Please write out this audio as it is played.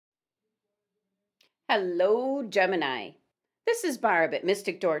Hello, Gemini. This is Barb at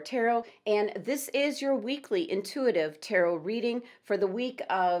Mystic Door Tarot, and this is your weekly intuitive tarot reading for the week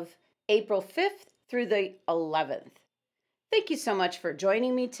of April 5th through the 11th. Thank you so much for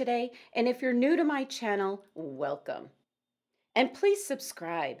joining me today, and if you're new to my channel, welcome. And please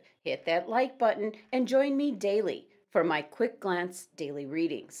subscribe, hit that like button, and join me daily for my quick glance daily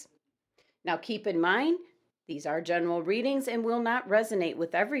readings. Now keep in mind, these are general readings and will not resonate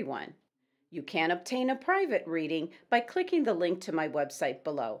with everyone. You can obtain a private reading by clicking the link to my website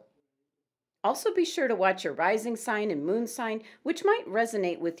below. Also be sure to watch your rising sign and moon sign, which might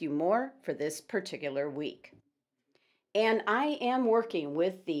resonate with you more for this particular week. And I am working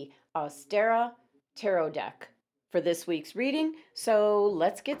with the Ostara tarot deck for this week's reading, so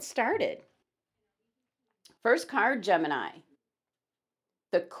let's get started. First card, Gemini.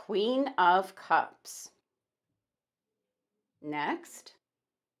 The Queen of Cups. Next,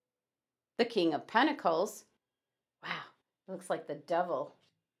 the King of Pentacles. Wow, looks like the devil.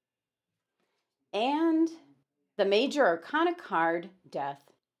 And the Major Arcana card, Death.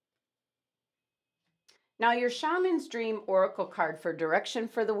 Now your Shaman's Dream Oracle card for direction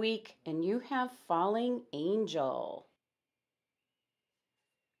for the week, and you have Falling Angel.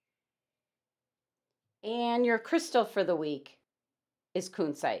 And your crystal for the week is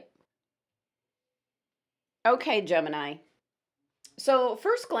Kunzite. Okay, Gemini. So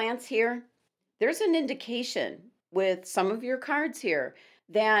first glance here, there's an indication with some of your cards here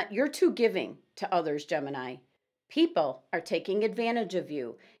that you're too giving to others, Gemini. People are taking advantage of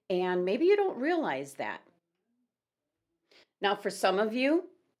you, and maybe you don't realize that. Now, for some of you,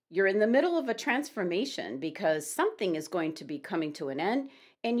 you're in the middle of a transformation because something is going to be coming to an end,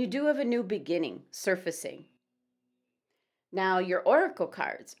 and you do have a new beginning surfacing. Now, your oracle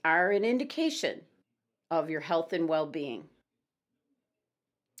cards are an indication of your health and well-being.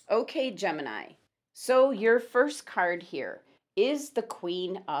 Okay, Gemini. So your first card here is the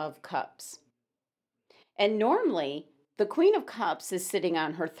Queen of Cups. And normally, the Queen of Cups is sitting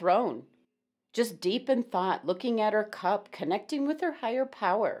on her throne, just deep in thought, looking at her cup, connecting with her higher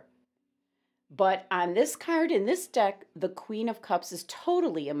power. But on this card in this deck, the Queen of Cups is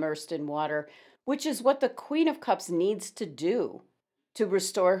totally immersed in water, which is what the Queen of Cups needs to do to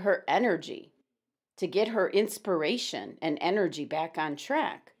restore her energy, to get her inspiration and energy back on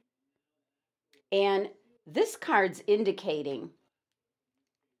track. And this card's indicating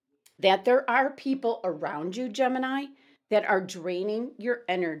that there are people around you, Gemini, that are draining your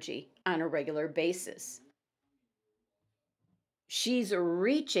energy on a regular basis. She's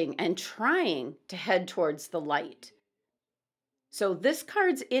reaching and trying to head towards the light. So this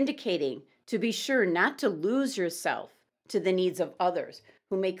card's indicating to be sure not to lose yourself to the needs of others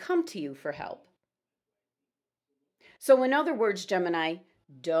who may come to you for help. So in other words, Gemini,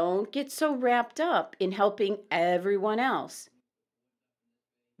 don't get so wrapped up in helping everyone else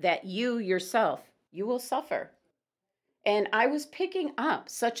that you yourself, you will suffer. And I was picking up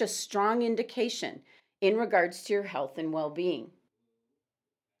such a strong indication in regards to your health and well-being.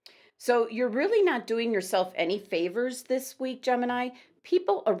 So you're really not doing yourself any favors this week, Gemini.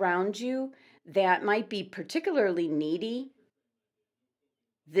 People around you that might be particularly needy.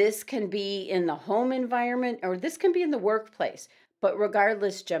 This can be in the home environment or this can be in the workplace. But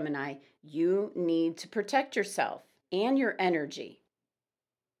regardless, Gemini, you need to protect yourself and your energy.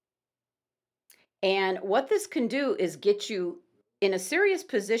 And what this can do is get you in a serious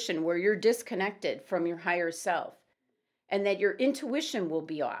position where you're disconnected from your higher self and that your intuition will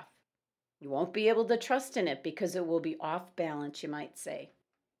be off. You won't be able to trust in it because it will be off balance, you might say.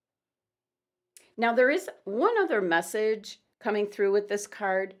 Now, there is one other message coming through with this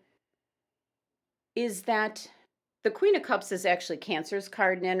card is that the Queen of Cups is actually Cancer's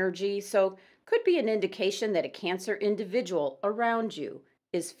card in energy, so could be an indication that a Cancer individual around you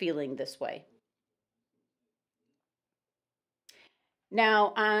is feeling this way.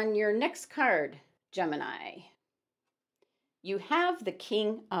 Now, on your next card, Gemini, you have the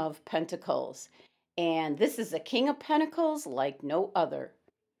King of Pentacles, and this is a King of Pentacles like no other,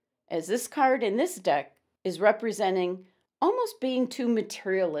 as this card in this deck is representing almost being too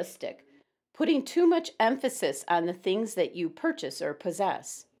materialistic, putting too much emphasis on the things that you purchase or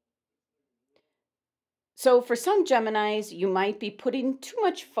possess. So for some Geminis, you might be putting too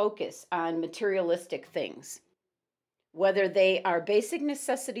much focus on materialistic things, whether they are basic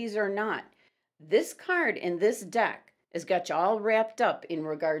necessities or not. This card in this deck has got you all wrapped up in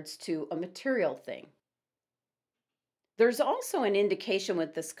regards to a material thing. There's also an indication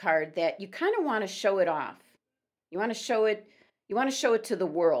with this card that you kind of want to show it off. You want to show it to the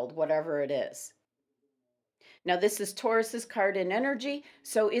world, whatever it is. Now, this is Taurus's card in energy,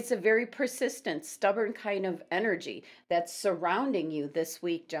 so it's a very persistent, stubborn kind of energy that's surrounding you this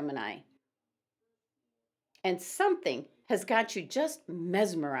week, Gemini. And something has got you just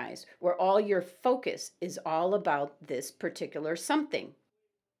mesmerized, where all your focus is all about this particular something.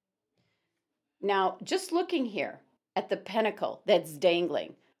 Now, just looking here at the pentacle that's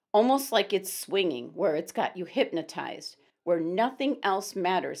dangling, almost like it's swinging, where it's got you hypnotized, where nothing else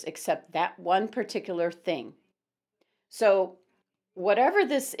matters except that one particular thing. So, whatever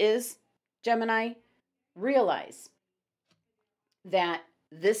this is, Gemini, realize that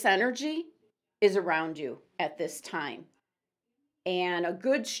this energy is around you at this time. And a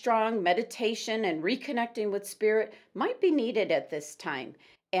good, strong meditation and reconnecting with spirit might be needed at this time,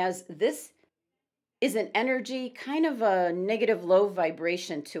 as this is an energy, kind of a negative, low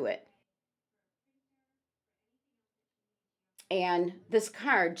vibration to it. And this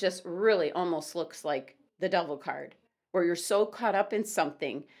card just really almost looks like the Devil card, where you're so caught up in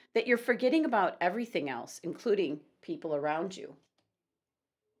something that you're forgetting about everything else, including people around you.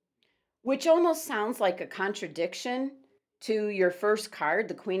 Which almost sounds like a contradiction to your first card,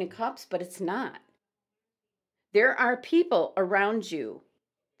 the Queen of Cups, but it's not. There are people around you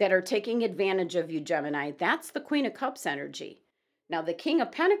that are taking advantage of you, Gemini. That's the Queen of Cups energy. Now, the King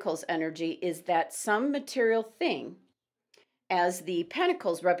of Pentacles energy is that some material thing, as the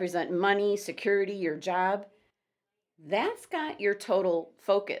pentacles represent money, security, your job, that's got your total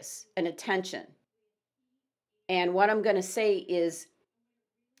focus and attention. And what I'm going to say is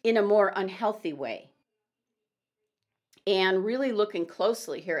in a more unhealthy way. And really looking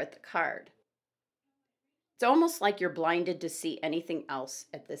closely here at the card, it's almost like you're blinded to see anything else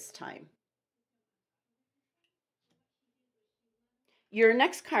at this time. Your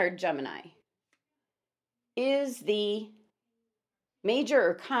next card, Gemini, is the Major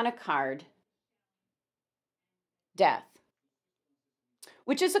Arcana card, Death,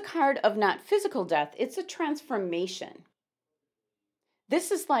 which is a card of not physical death, it's a transformation. This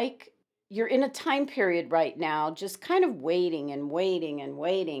is like you're in a time period right now, just kind of waiting and waiting and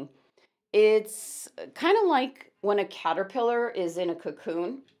waiting. It's kind of like when a caterpillar is in a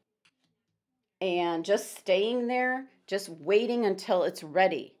cocoon and just staying there, just waiting until it's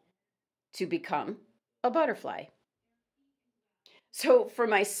ready to become a butterfly. So for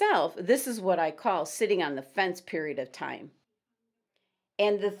myself, this is what I call sitting on the fence period of time.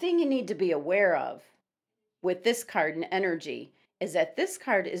 And the thing you need to be aware of with this card and energy is that this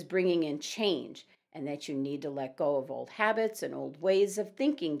card is bringing in change, and that you need to let go of old habits and old ways of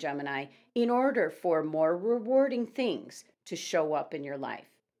thinking, Gemini, in order for more rewarding things to show up in your life.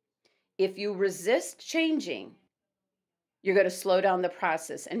 If you resist changing, you're going to slow down the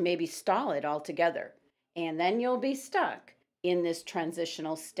process and maybe stall it altogether. And then you'll be stuck in this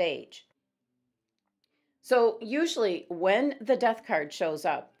transitional stage. So usually when the Death card shows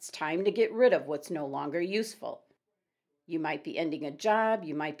up, it's time to get rid of what's no longer useful. You might be ending a job,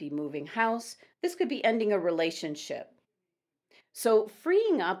 you might be moving house, this could be ending a relationship. So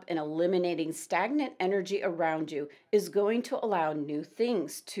freeing up and eliminating stagnant energy around you is going to allow new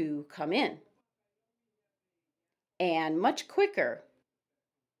things to come in. And much quicker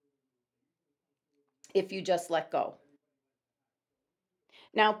if you just let go.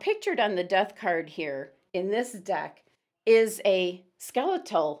 Now, pictured on the Death card here in this deck is a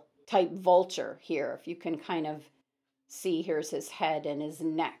skeletal type vulture here. If you can kind of see, here's his head and his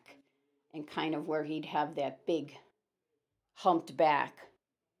neck, and kind of where he'd have that big humped back.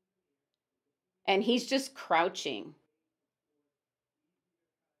 And he's just crouching.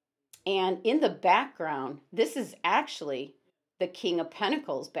 And in the background, this is actually the King of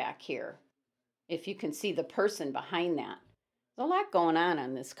Pentacles back here. If you can see the person behind that. There's a lot going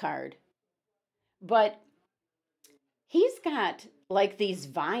on this card. But he's got like these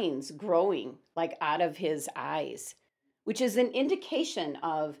vines growing like out of his eyes, which is an indication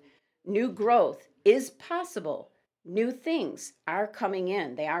of new growth is possible. New things are coming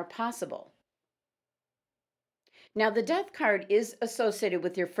in. They are possible. Now, the Death card is associated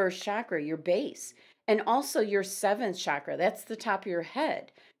with your first chakra, your base, and also your seventh chakra. That's the top of your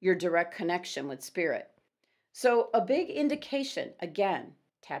head, your direct connection with spirit. So a big indication, again,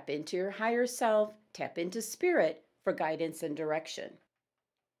 tap into your higher self, tap into spirit for guidance and direction.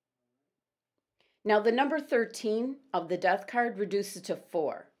 Now, the number 13 of the Death card reduces to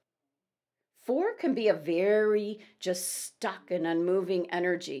 4. 4 can be a very just stuck and unmoving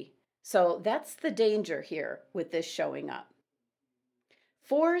energy. So that's the danger here with this showing up.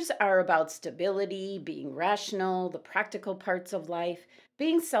 4s are about stability, being rational, the practical parts of life,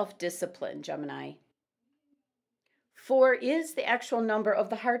 being self-disciplined, Gemini. 4 is the actual number of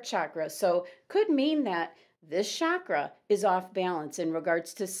the heart chakra, so could mean that This chakra is off balance in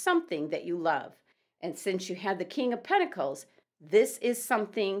regards to something that you love. And since you had the King of Pentacles, this is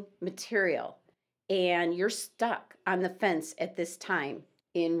something material. And you're stuck on the fence at this time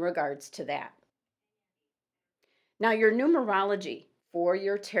in regards to that. Now, your numerology for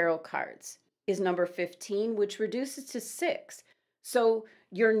your tarot cards is number 15, which reduces to 6. So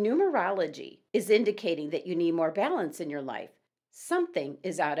your numerology is indicating that you need more balance in your life. Something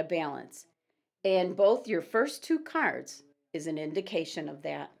is out of balance. And both your first 2 cards is an indication of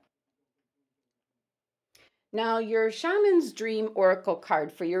that. Now, your Shaman's Dream Oracle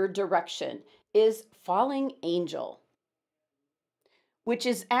card for your direction is Falling Angel, which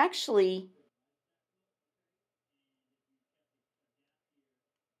is actually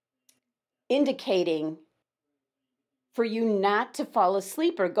indicating for you not to fall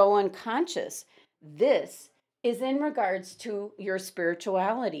asleep or go unconscious. This is in regards to your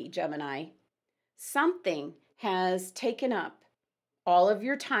spirituality, Gemini. Something has taken up all of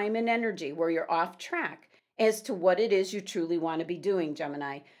your time and energy where you're off track as to what it is you truly want to be doing,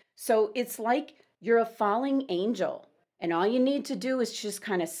 Gemini. So it's like you're a falling angel, and all you need to do is just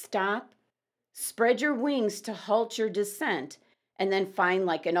kind of stop, spread your wings to halt your descent, and then find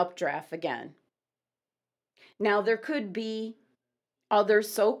like an updraft again. Now, there could be other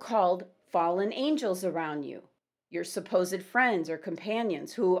so-called fallen angels around you, your supposed friends or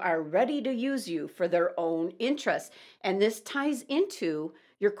companions who are ready to use you for their own interests. And this ties into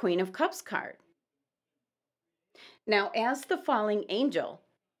your Queen of Cups card. Now, as the falling angel,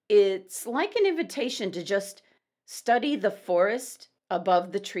 it's like an invitation to just study the forest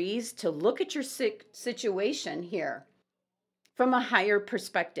above the trees, to look at your situation here from a higher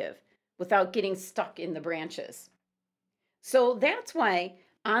perspective without getting stuck in the branches. So that's why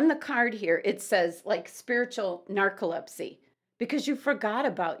on the card here, it says like spiritual narcolepsy, because you forgot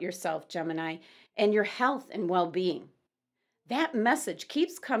about yourself, Gemini, and your health and well-being. That message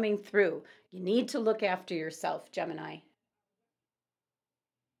keeps coming through. You need to look after yourself, Gemini.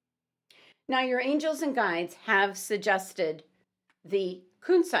 Now, your angels and guides have suggested the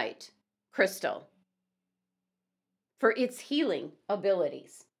kunzite crystal for its healing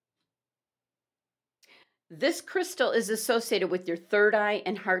abilities. This crystal is associated with your third eye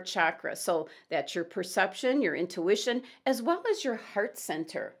and heart chakra. So that's your perception, your intuition, as well as your heart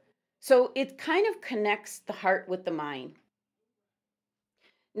center. So it kind of connects the heart with the mind.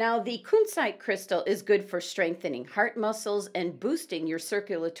 Now, the kunzite crystal is good for strengthening heart muscles and boosting your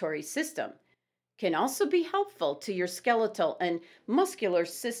circulatory system. Can also be helpful to your skeletal and muscular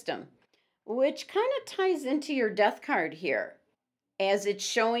system, which kind of ties into your death card here, as it's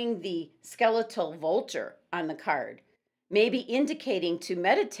showing the skeletal vulture on the card, maybe indicating to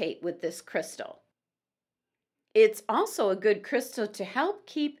meditate with this crystal. It's also a good crystal to help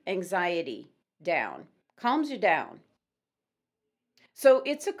keep anxiety down, calms you down. So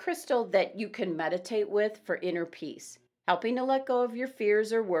it's a crystal that you can meditate with for inner peace, helping to let go of your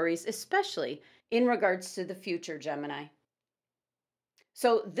fears or worries, especially in regards to the future, Gemini.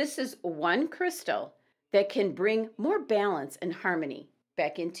 So this is one crystal that can bring more balance and harmony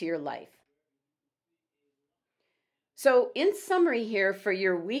back into your life. So in summary here for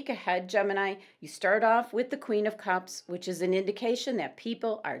your week ahead, Gemini, you start off with the Queen of Cups, which is an indication that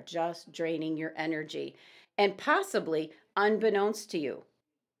people are just draining your energy, and possibly unbeknownst to you.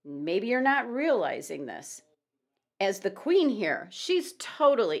 Maybe you're not realizing this. As the Queen here, she's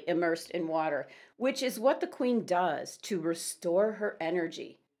totally immersed in water, which is what the Queen does to restore her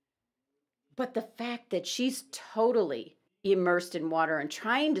energy. But the fact that she's totally immersed in water and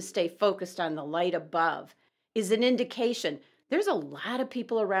trying to stay focused on the light above is an indication there's a lot of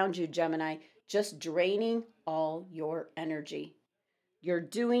people around you, Gemini, just draining all your energy. You're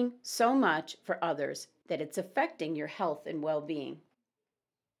doing so much for others that it's affecting your health and well-being.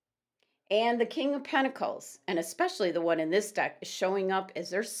 And the King of Pentacles, and especially the one in this deck, is showing up as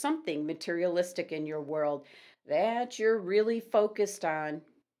there's something materialistic in your world that you're really focused on.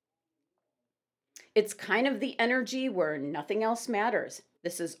 It's kind of the energy where nothing else matters.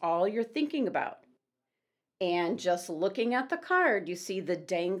 This is all you're thinking about. And just looking at the card, you see the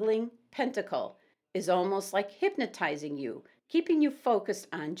dangling pentacle is almost like hypnotizing you, keeping you focused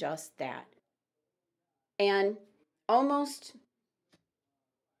on just that. And almost,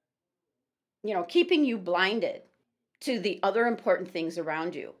 keeping you blinded to the other important things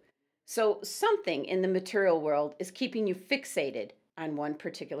around you. So something in the material world is keeping you fixated on one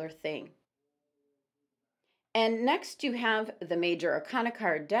particular thing. And next you have the Major Arcana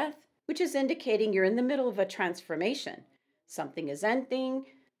card, Death, which is indicating you're in the middle of a transformation. Something is ending,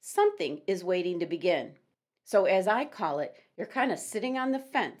 something is waiting to begin. So, as I call it, you're kind of sitting on the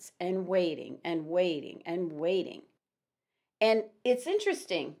fence and waiting and waiting and waiting. And it's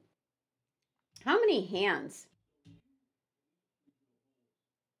interesting how many hands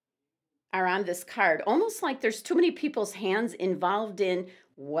are on this card, almost like there's too many people's hands involved in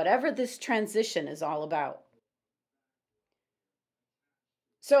whatever this transition is all about.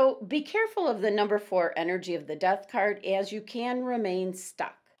 So be careful of the number 4 energy of the death card, as you can remain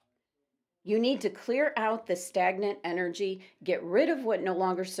stuck. You need to clear out the stagnant energy, get rid of what no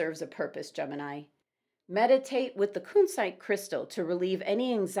longer serves a purpose, Gemini. Meditate with the kunzite crystal to relieve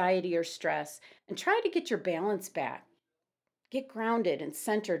any anxiety or stress and try to get your balance back. Get grounded and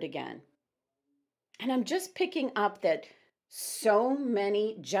centered again. And I'm just picking up that so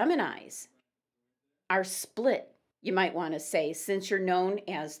many Geminis are split, you might want to say, since you're known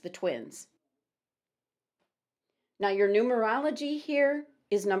as the twins. Now, your numerology here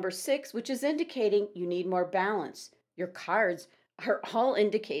is number 6, which is indicating you need more balance. Your cards are all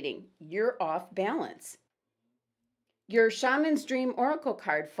indicating you're off balance. Your Shaman's Dream Oracle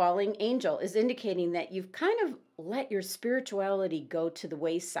card, Falling Angel, is indicating that you've kind of let your spirituality go to the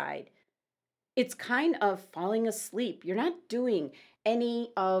wayside. It's kind of falling asleep. You're not doing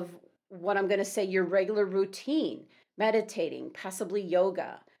any of what I'm going to say your regular routine, meditating, possibly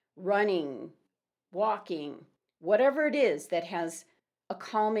yoga, running, walking, whatever it is that has a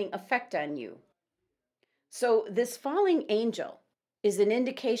calming effect on you. So this falling angel is an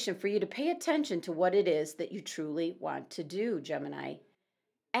indication for you to pay attention to what it is that you truly want to do, Gemini.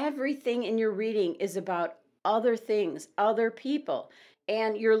 Everything in your reading is about other things, other people,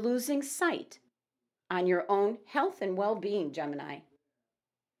 and you're losing sight on your own health and well-being, Gemini.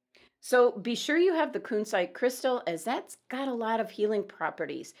 So be sure you have the kunzite crystal, as that's got a lot of healing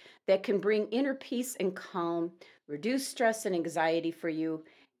properties that can bring inner peace and calm, reduce stress and anxiety for you,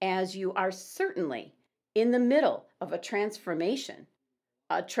 as you are certainly in the middle of a transformation,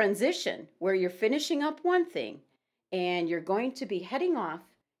 a transition where you're finishing up one thing and you're going to be heading off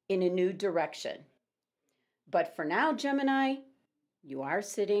in a new direction. But for now, Gemini, you are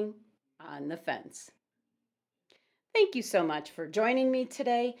sitting on the fence. Thank you so much for joining me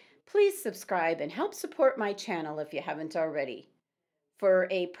today. Please subscribe and help support my channel if you haven't already. For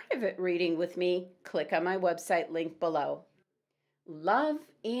a private reading with me, click on my website link below. Love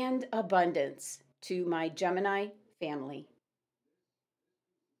and abundance to my Gemini family.